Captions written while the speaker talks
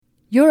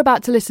You're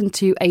about to listen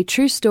to a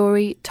true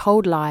story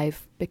told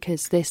live,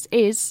 because this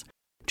is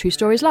True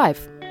Stories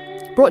Live,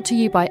 brought to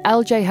you by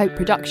LJ Hope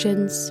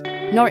Productions,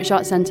 Norwich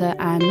Arts Centre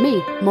and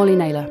me, Molly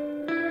Naylor.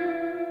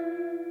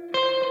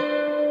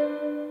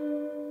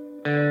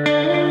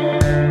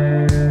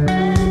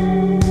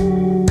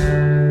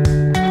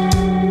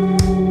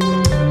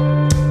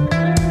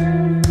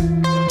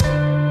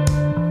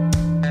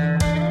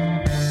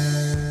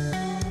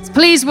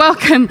 Please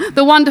welcome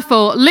the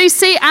wonderful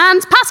Lucy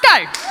and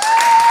Pascoe.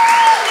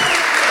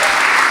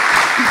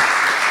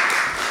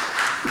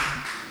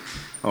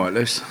 All right,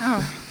 Luce.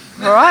 Oh,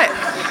 all right.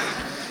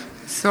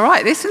 It's all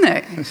right, isn't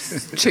it?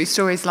 It's True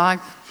Stories Live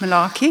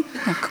malarkey.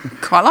 I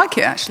quite like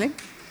it, actually.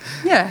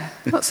 Yeah,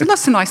 lots of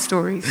nice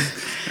stories.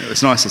 It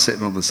was nice to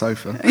sit on the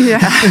sofa.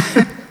 Yeah.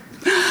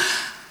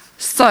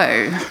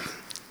 So,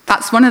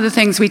 that's one of the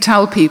things we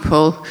tell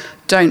people,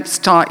 don't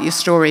start your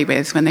story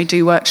with when they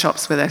do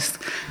workshops with us.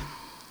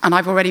 And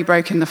I've already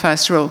broken the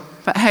first rule.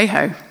 But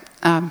hey-ho,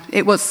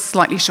 it was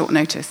slightly short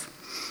notice.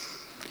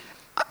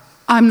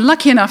 I'm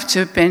lucky enough to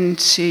have been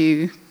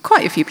to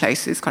quite a few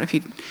places, quite a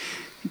few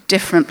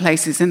different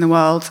places in the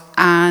world,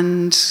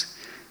 and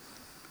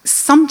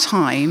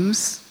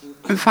sometimes,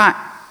 in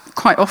fact,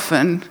 quite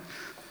often,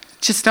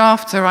 just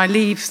after I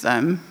leave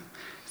them,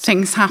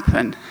 things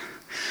happen.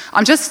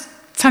 I'm just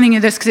telling you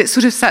this because it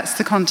sort of sets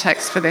the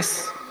context for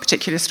this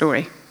particular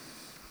story.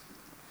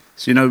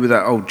 So you know with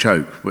that old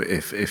joke,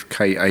 if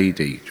K.A.D.,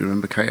 do you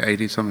remember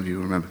K.A.D.? Some of you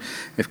remember.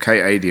 If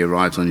K.A.D.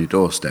 arrives on your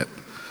doorstep,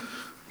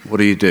 what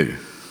do?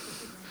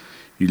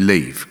 You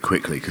leave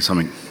quickly because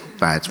something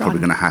bad's probably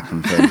going to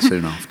happen fairly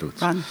soon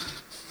afterwards. Run.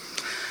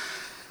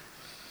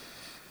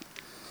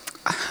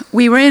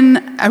 We were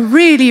in a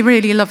really,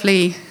 really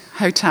lovely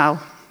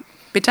hotel,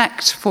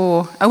 bedecked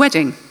for a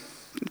wedding.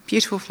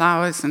 Beautiful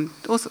flowers and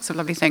all sorts of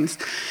lovely things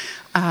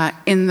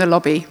in the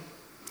lobby.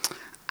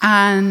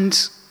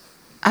 And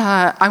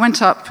I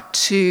went up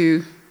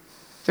to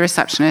the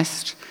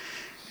receptionist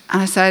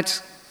and I said,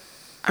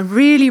 I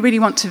really, really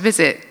want to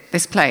visit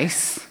this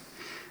place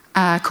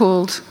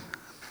called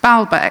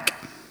Baalbek,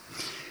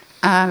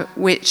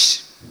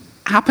 which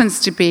happens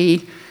to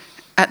be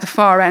at the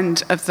far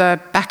end of the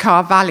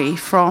Bekaa Valley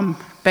from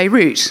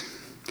Beirut.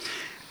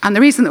 And the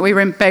reason that we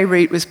were in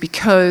Beirut was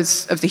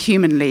because of the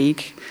Human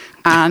League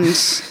and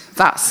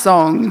that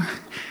song.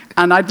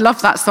 And I'd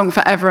loved that song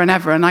forever and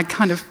ever, and I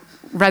kind of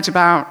read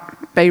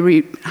about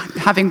Beirut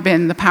having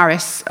been the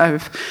Paris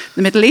of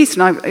the Middle East,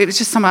 and it was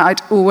just somewhere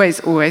I'd always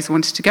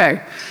wanted to go.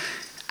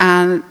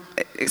 And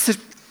it's an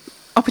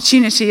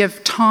opportunity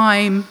of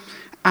time,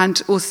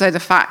 and also the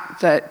fact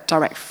that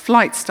direct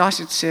flights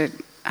started to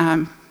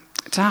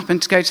happen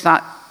to go to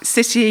that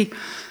city.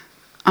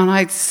 And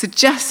I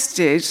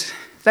suggested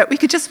that we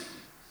could just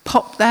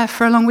pop there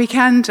for a long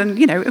weekend and,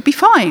 it would be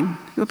fine.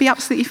 It would be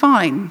absolutely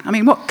fine. I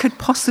mean, what could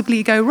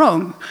possibly go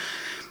wrong?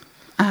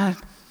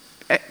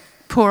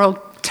 Poor old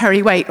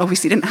Terry Waite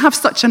obviously didn't have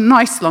such a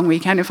nice long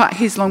weekend. In fact,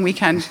 his long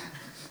weekend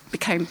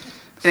became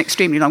an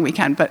extremely long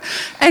weekend. But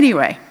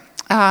anyway,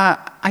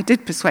 I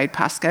did persuade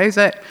Pascoe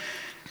that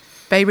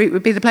Beirut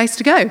would be the place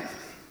to go.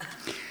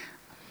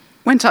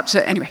 Went up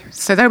to, anyway,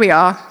 so there we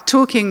are,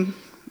 talking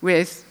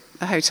with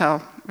the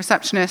hotel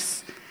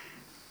receptionist,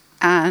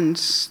 and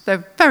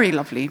they're very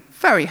lovely,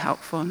 very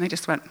helpful, and they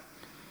just went...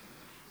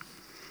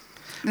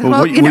 Well,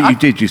 what you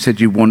did, you said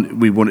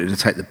we wanted to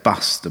take the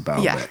bus to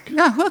Baalbek.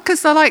 Yeah, well,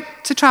 because I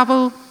like to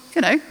travel,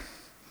 I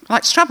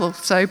like to travel,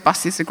 so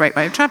bus is a great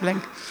way of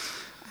travelling.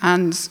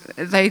 And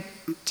they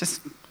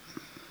just,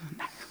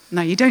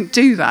 no, you don't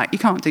do that, you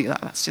can't do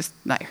that, that's just,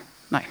 no.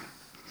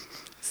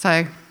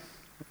 So...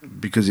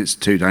 Because it's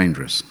too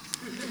dangerous.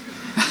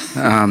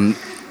 And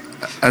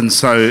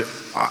so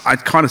I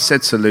kind of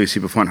said to Lucy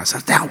before, and I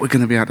said, I doubt we're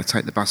going to be able to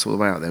take the bus all the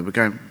way out there. We're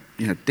going,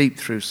 deep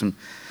through some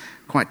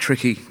quite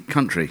tricky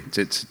country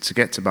to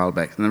get to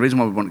Baalbek. And the reason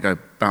why we want to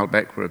go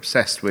Baalbek, we're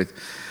obsessed with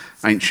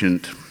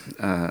ancient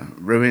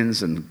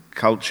ruins and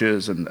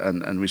cultures,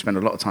 and we spend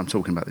a lot of time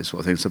talking about this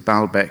sort of thing. So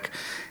Baalbek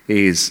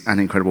is an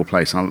incredible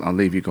place. I'll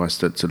leave you guys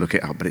to look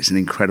it up, but it's an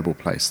incredible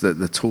place.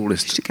 The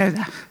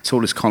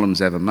tallest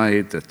columns ever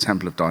made, the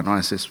Temple of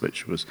Dionysus,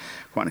 which was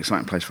quite an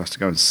exciting place for us to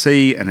go and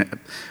see.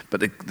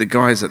 But the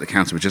guys at the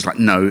counter were just like,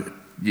 no,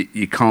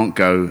 you can't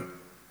go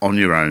on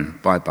your own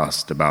by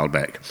bus to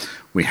Baalbek.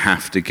 We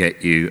have to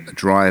get you a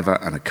driver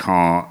and a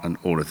car and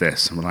all of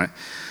this. And we're like,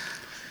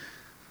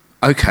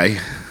 okay,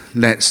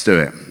 let's do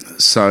it.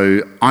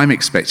 So I'm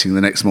expecting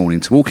the next morning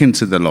to walk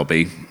into the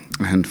lobby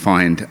and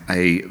find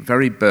a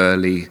very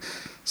burly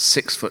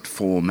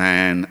 6'4"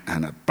 man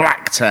and a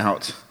blacked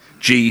out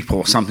Jeep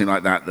or something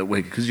like that.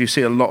 Because you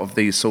see a lot of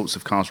these sorts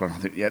of cars around. I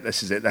think, yeah,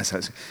 this is it. That's how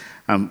it's,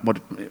 I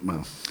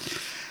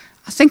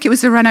think it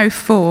was a Renault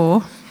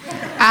 4,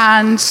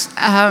 and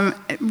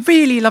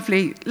really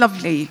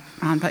lovely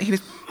man, but he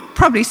was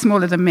probably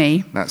smaller than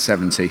me. About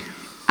 70.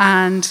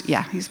 And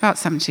yeah, he's about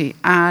 70.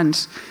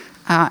 And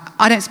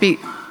I don't speak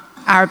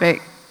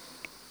Arabic.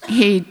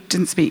 He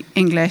didn't speak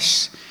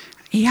English.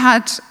 He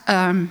had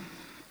a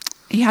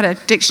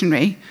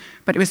dictionary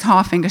but it was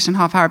half English and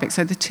half Arabic,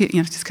 so the two,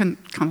 just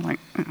couldn't kind of like...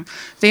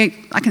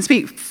 I can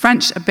speak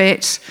French a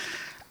bit,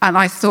 and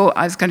I thought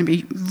I was going to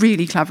be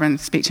really clever and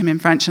speak to him in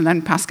French, and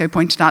then Pascoe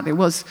pointed out there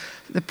was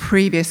the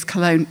previous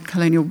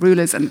colonial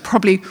rulers, and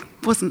probably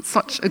wasn't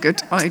such a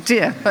good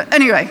idea. But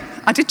anyway,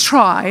 I did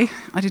try.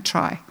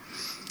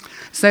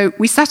 So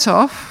we set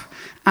off,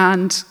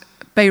 and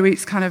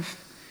Beirut's kind of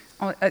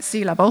at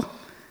sea level,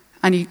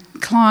 and you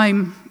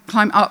climb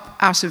up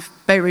out of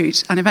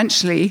Beirut, and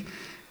eventually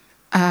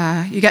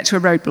you get to a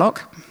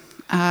roadblock,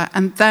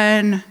 and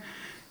then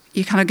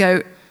you kind of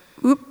go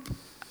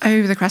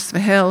over the crest of a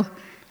hill,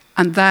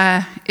 and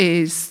there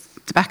is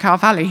the Bekaa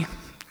Valley.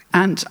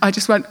 And I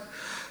just went,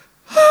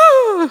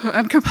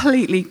 I'm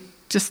completely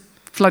just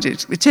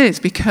flooded with tears,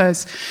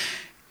 because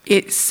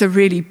it is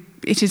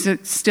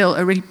still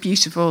a really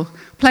beautiful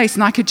place.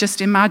 And I could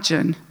just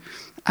imagine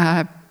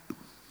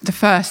the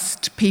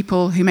first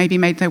people who maybe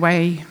made their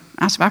way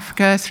out of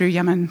Africa through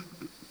Yemen,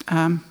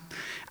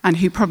 and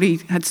who probably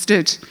had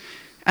stood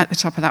at the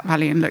top of that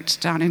valley and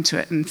looked down into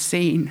it and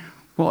seen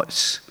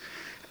what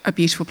a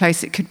beautiful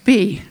place it could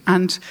be.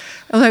 And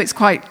although it's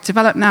quite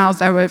developed now,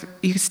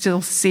 you could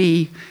still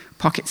see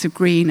pockets of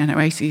green and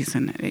oases,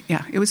 and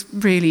it was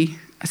really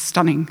a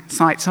stunning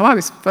sight. So I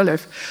was full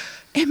of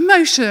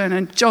emotion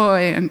and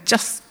joy and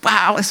just,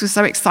 wow, this was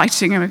so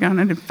exciting, and we're going on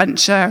an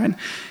adventure. And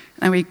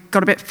then we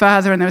got a bit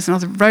further, and there was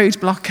another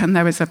roadblock, and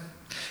there was a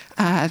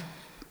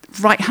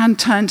right-hand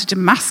turn to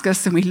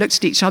Damascus, and we looked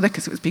at each other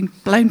because it was being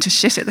blown to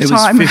shit at the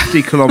time. It was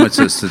 50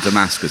 kilometres to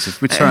Damascus.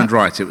 If we turned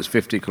right, it was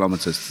 50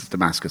 kilometres to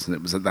Damascus, and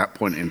it was at that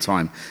point in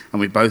time. And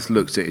we both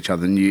looked at each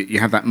other, and you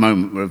have that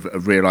moment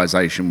of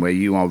realisation where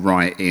you are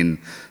right in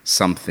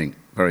something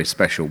very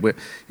special. We're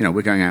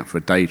going out for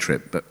a day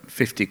trip, but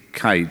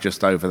 50k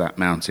just over that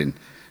mountain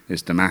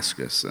is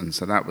Damascus, and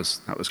so that was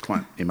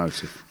quite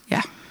emotive.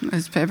 Yeah, it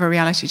was a bit of a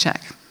reality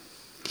check.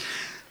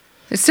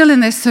 It's still in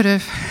this sort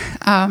of...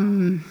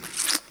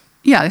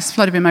 this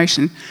flood of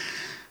emotion.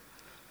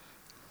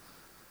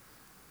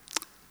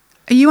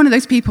 Are you one of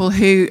those people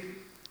who,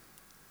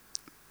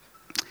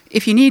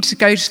 if you need to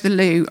go to the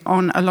loo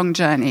on a long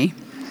journey,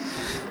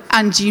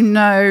 and you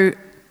know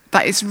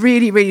that it's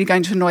really, really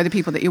going to annoy the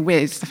people that you're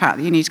with, the fact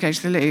that you need to go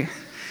to the loo,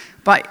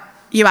 but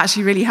you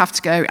actually really have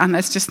to go, and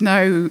there's just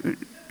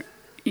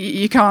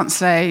you can't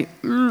say,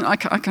 I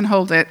can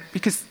hold it,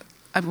 because,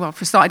 for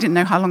a start, I didn't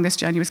know how long this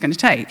journey was going to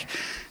take,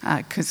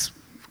 because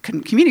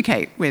couldn't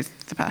communicate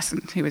with the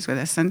person who was with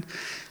us, and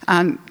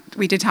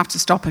we did have to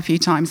stop a few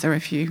times. There were a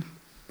few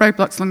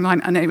roadblocks along the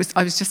line, and I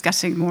was just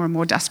getting more and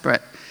more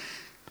desperate.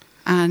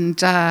 And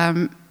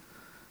So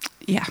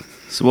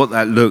what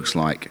that looks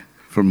like,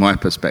 from my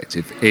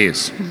perspective,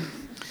 is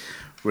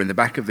we're in the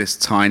back of this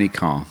tiny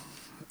car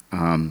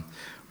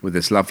with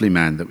this lovely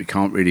man that we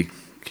can't really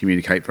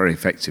communicate very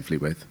effectively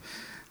with,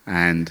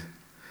 and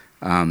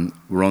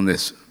we're on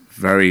this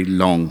very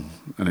long,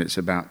 and it's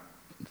about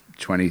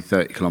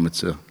 20-30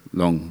 kilometre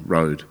long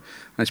road.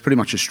 And it's pretty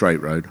much a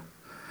straight road.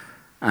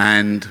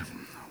 And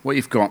what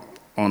you've got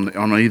on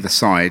either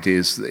side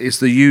is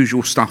the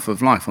usual stuff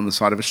of life on the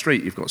side of a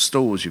street. You've got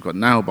stalls, you've got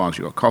nail bars,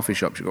 you've got coffee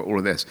shops, you've got all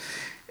of this.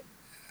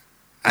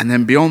 And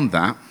then beyond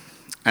that,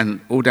 and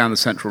all down the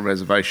central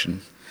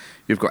reservation,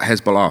 you've got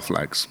Hezbollah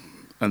flags.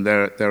 And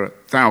there are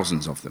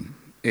thousands of them.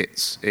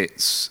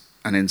 It's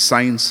an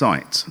insane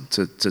sight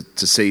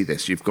to see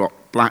this. You've got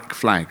black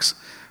flags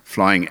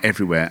flying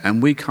everywhere,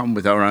 and we come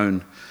with our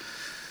own,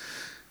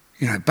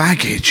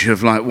 baggage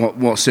of like,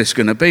 what's this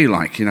going to be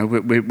like?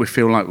 We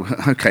feel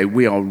like, okay,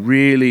 we are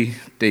really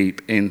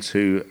deep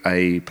into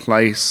a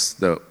place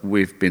that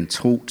we've been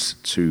taught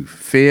to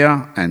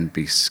fear and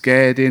be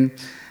scared in,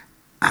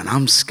 and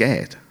I'm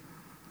scared.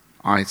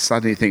 I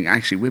suddenly think,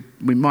 actually,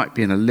 we might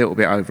be in a little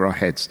bit over our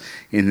heads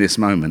in this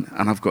moment,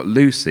 and I've got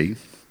Lucy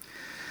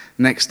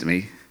next to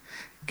me,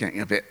 getting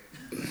a bit...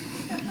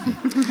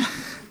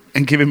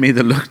 and giving me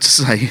the look to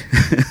say,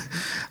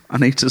 I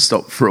need to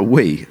stop for a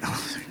wee. And I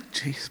think,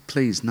 geez,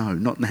 please, no,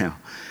 not now.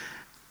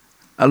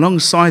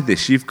 Alongside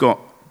this, you've got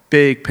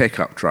big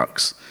pickup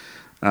trucks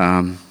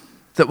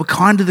that were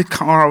kind of the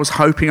car I was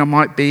hoping I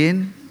might be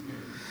in,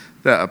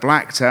 that are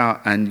blacked out,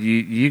 and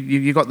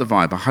you got the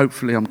vibe.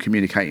 Hopefully I'm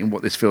communicating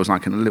what this feels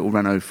like in a little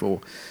Renault 4.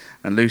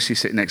 And Lucy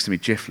sitting next to me,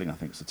 jiffling, I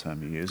think is the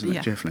term you use, isn't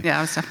it? Jiffling. Yeah,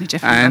 I was definitely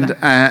jiffling.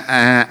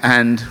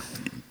 And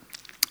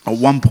at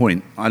one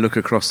point, I look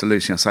across to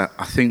Lucy and I say,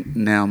 I think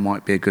now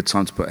might be a good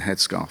time to put a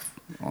headscarf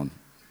on.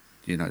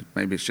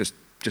 Maybe it's just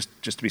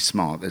to be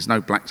smart. There's no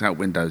blacked out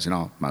windows in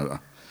our motor.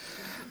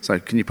 So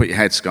can you put your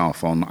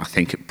headscarf on? I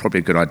think it's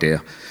probably a good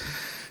idea.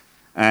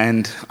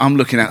 And I'm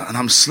looking at, and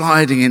I'm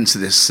sliding into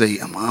this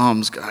seat, and my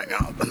arm's going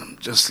up, and I'm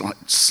just like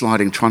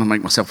sliding, trying to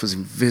make myself as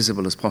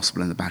invisible as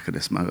possible in the back of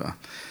this motor.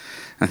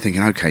 And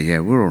thinking, okay, yeah,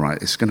 we're all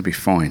right. It's going to be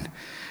fine.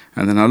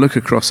 And then I look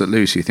across at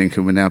Lucy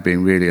thinking we're now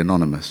being really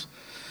anonymous.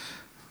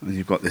 And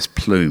you've got this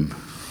plume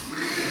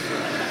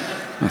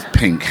of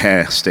pink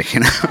hair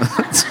sticking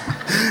out.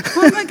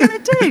 What am I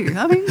going to do?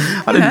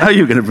 I didn't know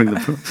you were going to bring the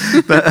plume.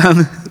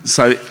 But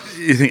so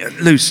you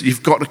think, Lucy,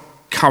 you've got to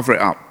cover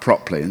it up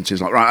properly. And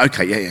she's like, right,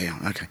 okay, yeah,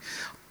 okay.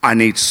 I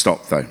need to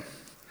stop, though.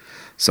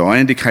 So I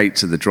indicate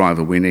to the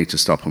driver, we need to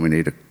stop and we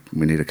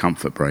need a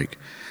comfort break.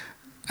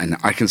 And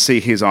I can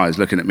see his eyes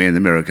looking at me in the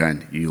mirror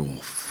going, you're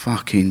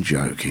fucking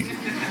joking.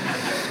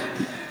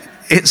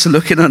 It's a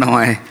look in an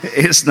eye.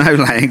 It's no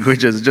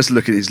language. He's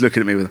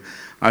looking at me with,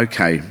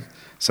 okay.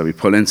 So we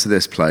pull into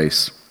this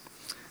place.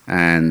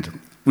 And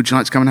would you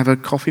like to come and have a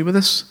coffee with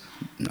us?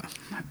 No.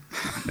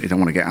 You don't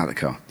want to get out of the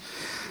car.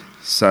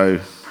 So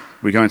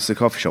we go into the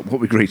coffee shop. What were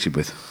we greeted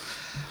with?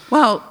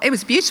 Well, it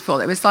was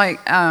beautiful. It was like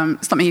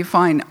something you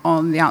find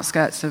on the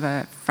outskirts of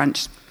a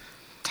French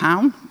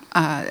town.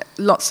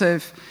 Lots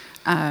of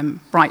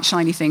bright,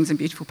 shiny things and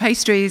beautiful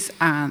pastries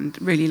and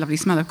really lovely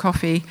smell of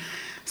coffee.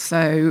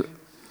 So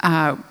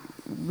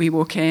we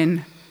walk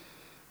in,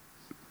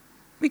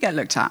 we get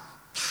looked at.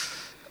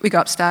 We go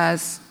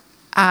upstairs,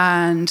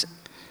 and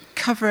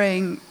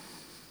covering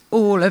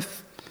all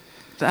of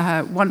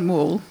the one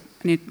wall,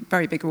 a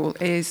very big wall,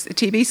 is a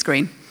TV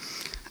screen.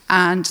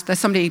 And there's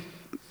somebody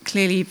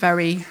clearly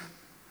very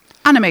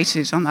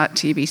animated on that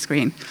TV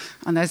screen.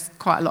 And there's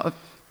quite a lot of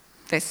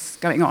this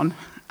going on.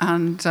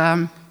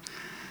 And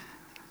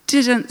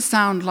didn't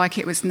sound like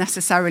it was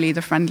necessarily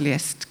the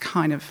friendliest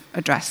kind of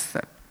address.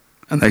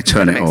 And they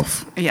turn it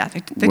off. Yeah,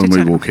 they when did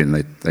we walk in,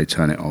 they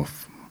turn it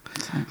off.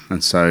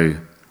 And so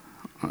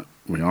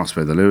we ask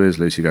where the loo is.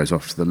 Lucy goes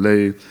off to the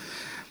loo.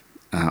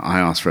 I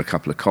ask for a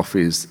couple of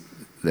coffees.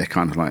 They're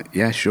kind of like,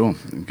 yeah, sure,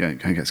 go and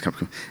get us a cup of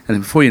coffee. And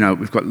then before you know it,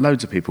 we've got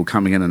loads of people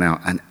coming in and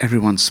out, and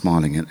everyone's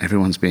smiling and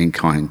everyone's being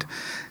kind.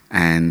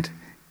 And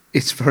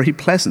it's very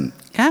pleasant.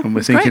 Yeah, and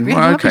we're thinking,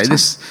 well, okay,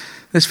 this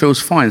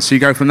feels fine. So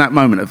you go from that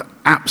moment of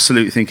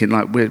absolute thinking,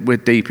 like, we're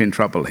deep in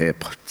trouble here,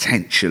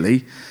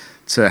 potentially,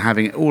 to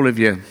having all of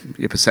your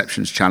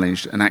perceptions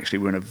challenged, and actually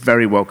we're in a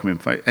very welcoming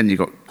place, and you've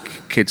got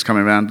kids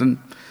coming around, and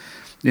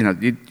you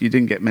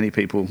didn't get many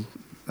people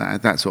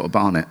that sort of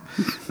barnet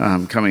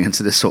coming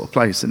into this sort of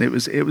place, and it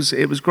was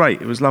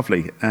great. It was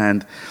lovely.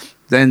 And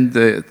then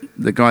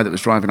the guy that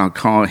was driving our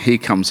car, he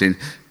comes in,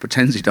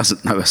 pretends he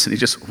doesn't know us, and he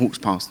just walks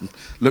past and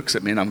looks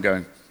at me, and I'm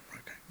going,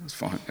 okay, that's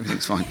fine,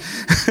 everything's fine.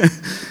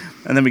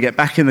 And then we get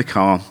back in the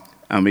car,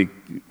 and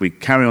we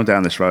carry on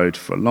down this road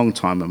for a long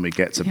time, and we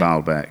get to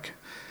Baalbek.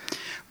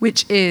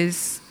 Which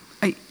is,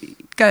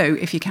 go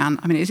if you can.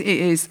 I mean, it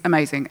is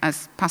amazing.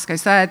 As Pascoe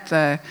said,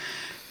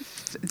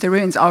 the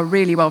ruins are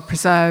really well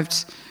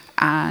preserved,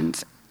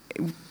 and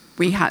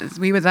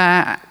we were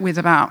there with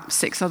about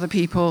 6 other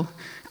people,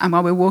 and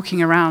while we're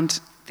walking around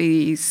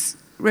these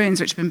ruins,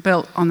 which have been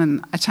built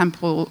on a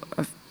temple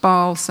of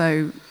Baal,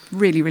 so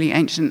really, really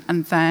ancient,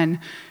 and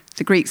then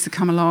the Greeks had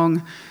come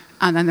along,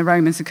 and then the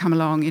Romans had come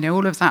along,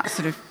 all of that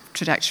sort of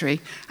trajectory,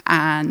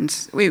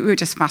 and we were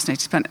just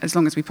fascinated, spent as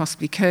long as we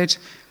possibly could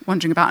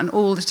wandering about, and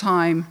all the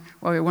time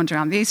while we were wandering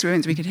around these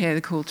ruins, we could hear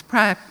the call to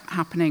prayer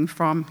happening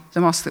from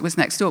the mosque that was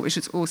next door, which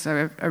was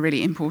also a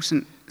really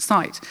important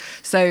site.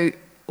 So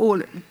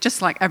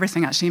just like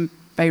everything actually in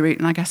Beirut,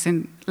 and I guess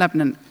in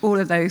Lebanon, all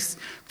of those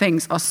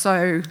things are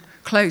so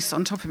close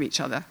on top of each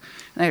other.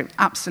 They're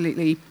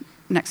absolutely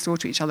next door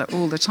to each other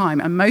all the time,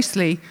 and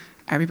mostly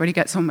everybody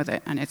gets on with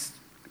it, and it's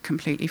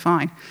completely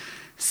fine.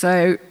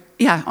 So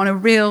yeah, on a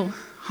real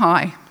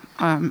high,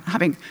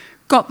 having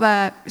got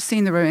there,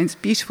 seen the ruins,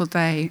 beautiful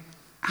day,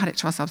 had it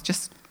to ourselves,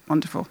 just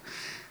wonderful.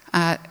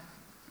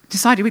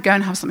 Decided we'd go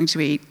and have something to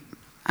eat.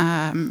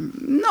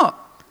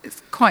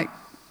 It's quite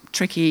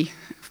tricky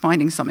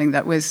finding something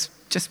that was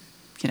just,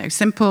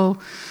 simple,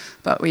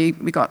 but we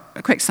got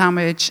a quick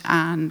sandwich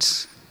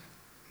and...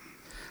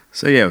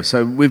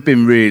 So we've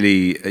been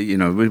really,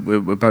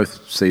 we're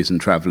both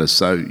seasoned travellers,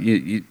 so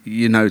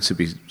you know to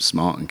be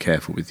smart and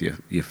careful with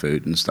your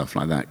food and stuff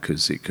like that,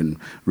 because it can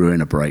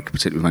ruin a break,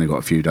 particularly if we've only got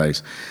a few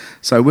days.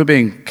 So we're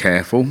being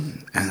careful,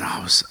 and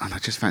I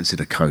just fancied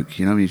a Coke,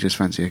 you just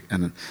fancy it,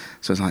 and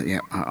so it's like,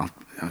 yeah, I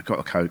got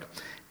a Coke,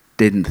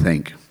 didn't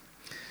think,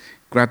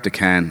 grabbed a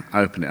can,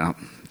 opened it up,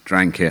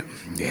 drank it,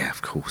 yeah,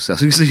 of course, I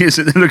was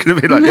looking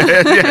at me like,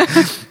 yeah,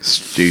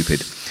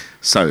 stupid.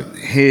 So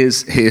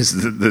here's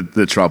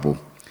the trouble,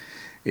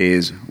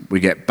 is we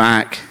get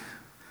back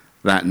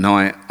that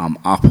night, I'm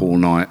up all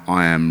night,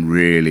 I am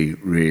really,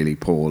 really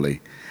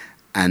poorly.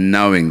 And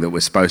knowing that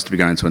we're supposed to be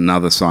going to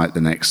another site the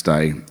next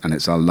day, and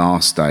it's our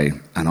last day,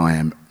 and I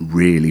am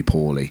really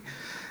poorly.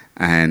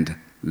 And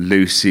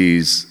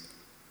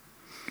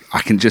I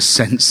can just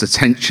sense the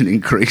tension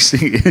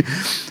increasing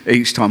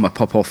each time I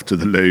pop off to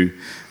the loo.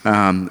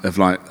 And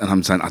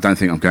I'm saying, I don't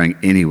think I'm going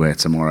anywhere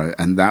tomorrow.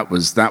 And that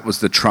was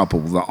the trouble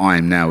that I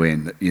am now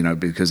in,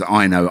 because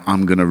I know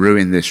I'm going to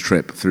ruin this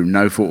trip through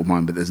no fault of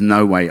mine, but there's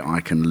no way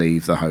I can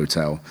leave the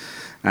hotel.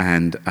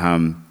 And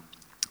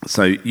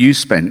so you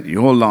spent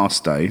your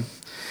last day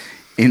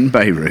in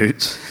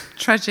Beirut.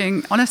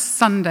 On a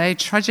Sunday,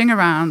 trudging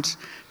around,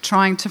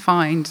 trying to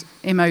find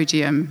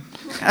Imodium.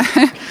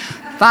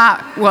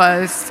 That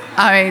was,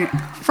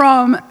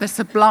 from the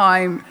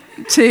sublime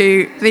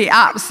to the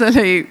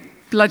absolute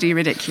bloody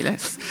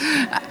ridiculous.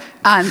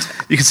 And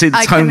you can see the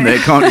tone there,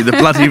 can't you? The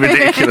bloody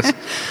ridiculous.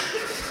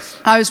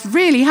 I was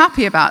really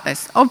happy about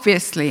this,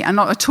 obviously, and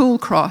not at all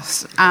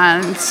cross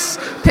and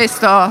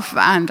pissed off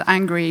and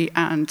angry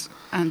and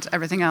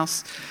everything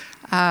else.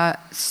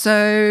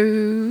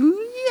 So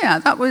yeah,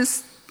 that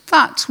was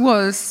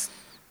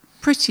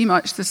pretty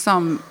much the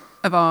sum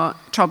of our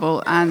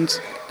trouble, and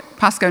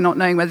Pascoe not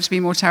knowing whether to be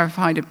more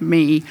terrified of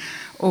me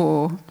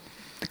or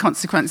the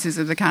consequences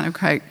of the can of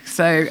Coke.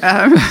 So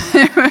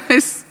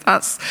that's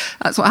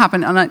what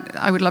happened, and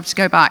I would love to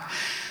go back.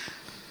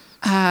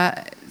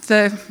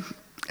 The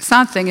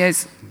sad thing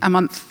is, a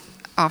month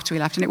after we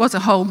left, and it was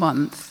a whole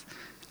month,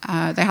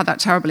 they had that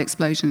terrible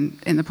explosion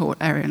in the port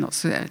area, and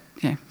lots of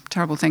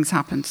terrible things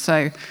happened.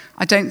 So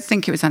I don't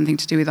think it was anything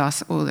to do with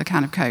us or the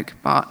can of Coke,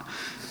 but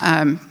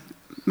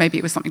maybe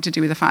it was something to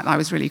do with the fact that I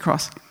was really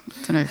cross. I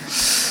don't know.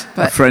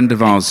 But a friend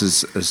of ours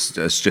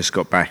has just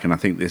got back, and I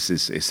think it's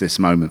this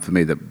moment for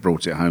me that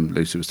brought it home.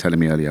 Lucy was telling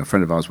me earlier, a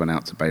friend of ours went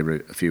out to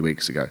Beirut a few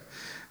weeks ago,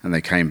 and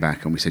they came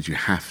back, and we said, you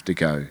have to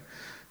go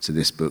to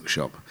this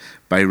bookshop.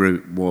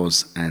 Beirut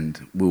was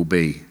and will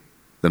be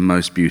the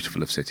most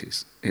beautiful of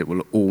cities. It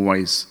will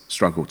always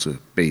struggle to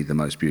be the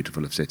most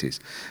beautiful of cities.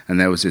 And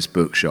there was this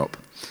bookshop,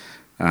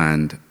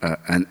 and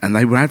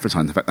they were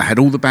advertising the fact they had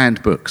all the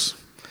banned books.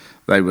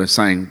 They were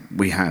saying,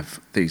 we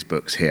have these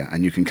books here,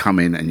 and you can come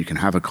in and you can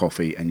have a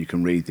coffee and you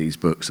can read these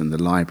books, and the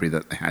library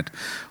that they had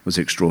was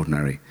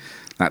extraordinary.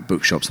 That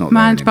bookshop's not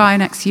there anymore. By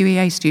an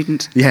ex-UEA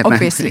student, yeah,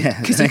 obviously,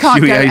 because you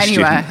can't go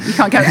anywhere. You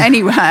can't go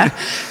anywhere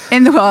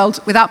in the world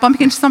without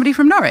bumping into somebody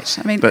from Norwich.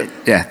 I mean, but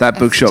yeah, that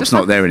bookshop's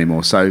not there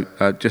anymore. So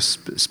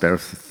just spare a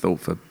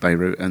thought for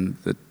Beirut and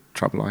the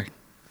trouble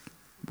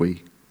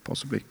we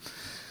possibly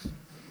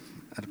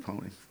had a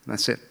party.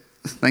 That's it.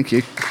 Thank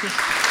you.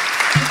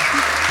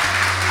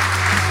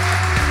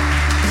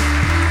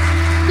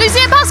 Lucy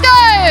and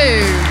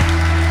Pascoe!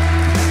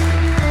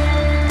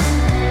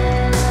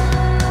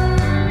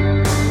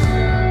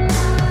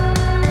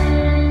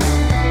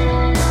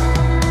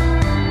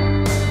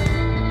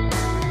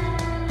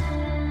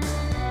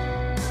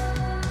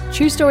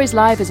 True Stories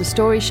Live is a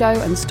story show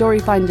and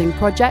story-finding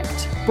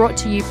project brought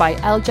to you by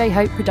LJ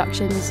Hope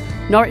Productions,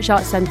 Norwich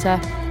Arts Centre,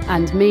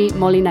 and me,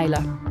 Molly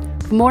Naylor.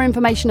 For more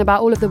information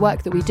about all of the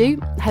work that we do,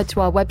 head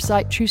to our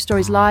website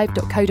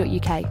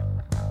truestorieslive.co.uk.